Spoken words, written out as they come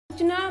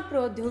सूचना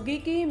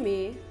प्रौद्योगिकी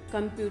में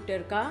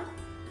कंप्यूटर का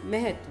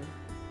महत्व।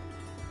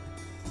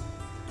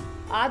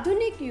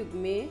 आधुनिक युग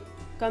में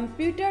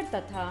कंप्यूटर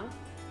तथा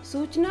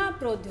सूचना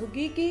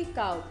प्रौद्योगिकी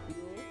का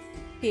उपयोग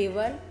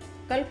केवल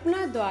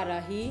कल्पना द्वारा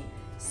ही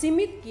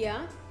सीमित किया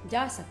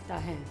जा सकता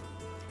है।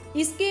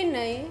 इसके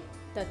नए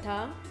तथा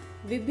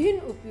विभिन्न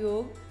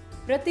उपयोग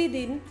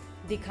प्रतिदिन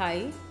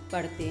दिखाई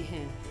पड़ते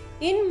हैं।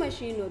 इन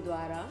मशीनों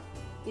द्वारा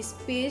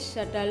स्पेस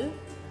शटल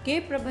के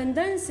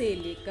प्रबंधन से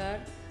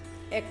लेकर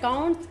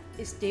अकाउंट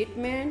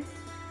स्टेटमेंट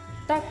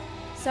तक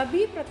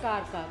सभी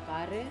प्रकार का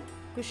कार्य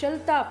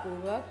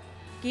कुशलतापूर्वक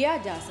किया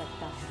जा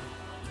सकता है।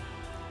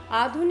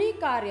 आधुनिक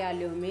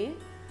कार्यालयों में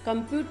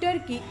कंप्यूटर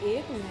की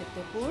एक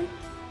महत्वपूर्ण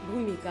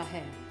भूमिका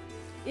है।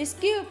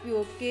 इसके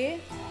उपयोग के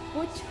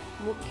कुछ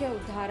मुख्य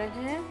उदाहरण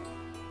हैं: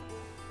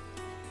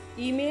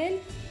 ईमेल,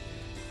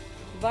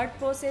 वर्ड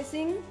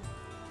प्रोसेसिंग,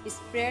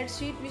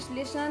 स्प्रेडशीट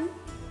विश्लेषण,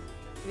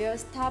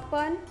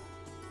 व्यवस्थापन,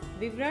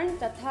 विवरण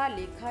तथा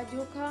लेखा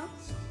जोखा,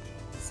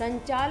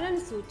 संचालन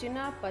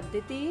सूचना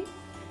पद्धति,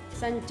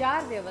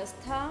 संचार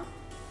व्यवस्था,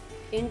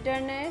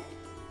 इंटरनेट,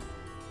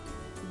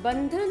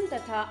 बंधन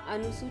तथा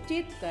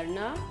अनुसूचित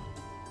करना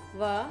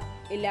व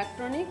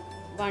इलेक्ट्रॉनिक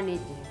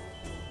वाणिज्य।